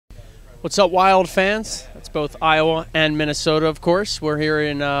What's up, Wild fans? That's both Iowa and Minnesota, of course. We're here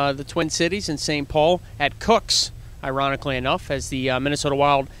in the Twin Cities in St. Paul at Cook's, ironically enough, as the Minnesota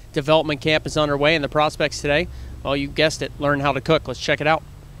Wild development camp is underway. And the prospects today, well, you guessed it, learn how to cook. Let's check it out.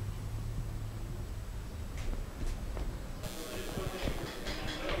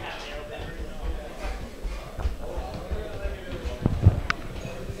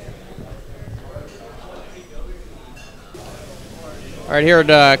 All right, here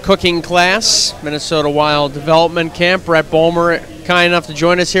at cooking class, Minnesota Wild Development Camp. Brett Bolmer, kind enough to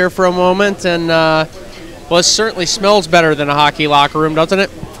join us here for a moment, and well, it certainly smells better than a hockey locker room, doesn't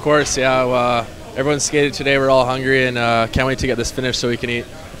it? Of course, yeah. Everyone skated today. We're all hungry, and can't wait to get this finished so we can eat.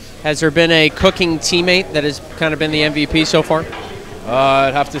 Has there been a cooking teammate that has kind of been the MVP so far?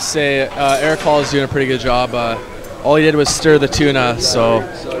 I'd have to say Eric Hall is doing a pretty good job. All he did was stir the tuna, so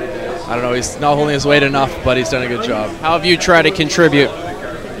I don't know. He's not holding his weight enough, but he's done a good job. How have you tried to contribute?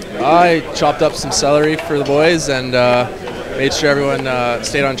 I chopped up some celery for the boys and made sure everyone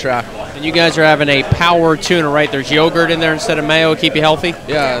stayed on track. And you guys are having a power tuna, right? There's yogurt in there instead of mayo, keep you healthy?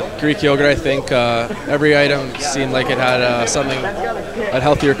 Yeah, Greek yogurt, I think. Every item seemed like it had a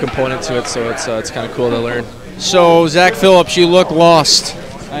healthier component to it, so it's kind of cool to learn. So, Zach Phillips, you look lost.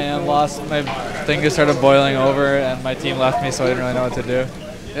 I am lost. My thing just started boiling over, and my team left me, so I didn't really know what to do.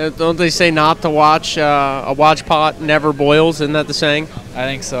 Don't they say not to watch a watch pot never boils? Isn't that the saying? I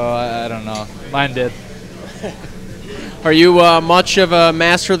think so. I don't know. Mine did. Are you much of a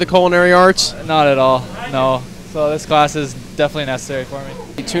master of the culinary arts? Not at all. No. So this class is definitely necessary for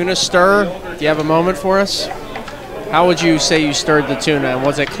me. Tuna stir. Do you have a moment for us? How would you say you stirred the tuna?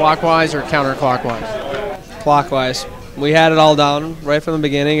 Was it clockwise or counterclockwise? Clockwise. We had it all down right from the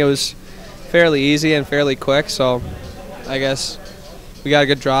beginning. It was fairly easy and fairly quick, so I guess we got a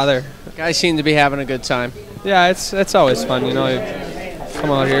good draw there. Guys seem to be having a good time. Yeah, it's always fun, you know. You come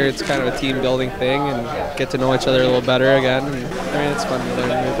out here, it's kind of a team building thing, and get to know each other a little better again. And, I mean, it's fun to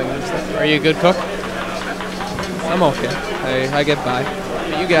learn new things and stuff. Are you a good cook? I'm okay. I get by.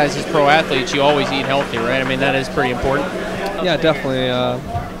 You guys, as pro athletes, you always eat healthy, right? I mean, that is pretty important. Yeah, definitely.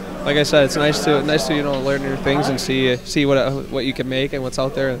 Like I said, it's nice to learn new things and see what you can make and what's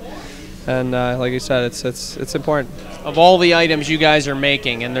out there. And like you said, it's important. Of all the items you guys are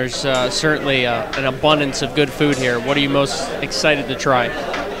making, and there's certainly an abundance of good food here, what are you most excited to try?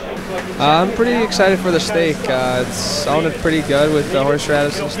 I'm pretty excited for the steak. It sounded pretty good with the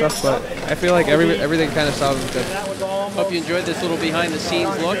horseradish and stuff, but I feel like everything kind of sounded good. Hope you enjoyed this little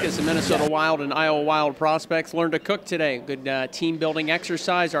behind-the-scenes look as the Minnesota Wild and Iowa Wild prospects learned to cook today. Good team-building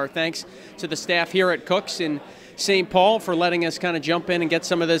exercise. Our thanks to the staff here at Cook's in St. Paul for letting us kind of jump in and get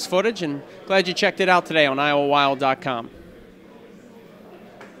some of this footage, and glad you checked it out today on IWildTV.com.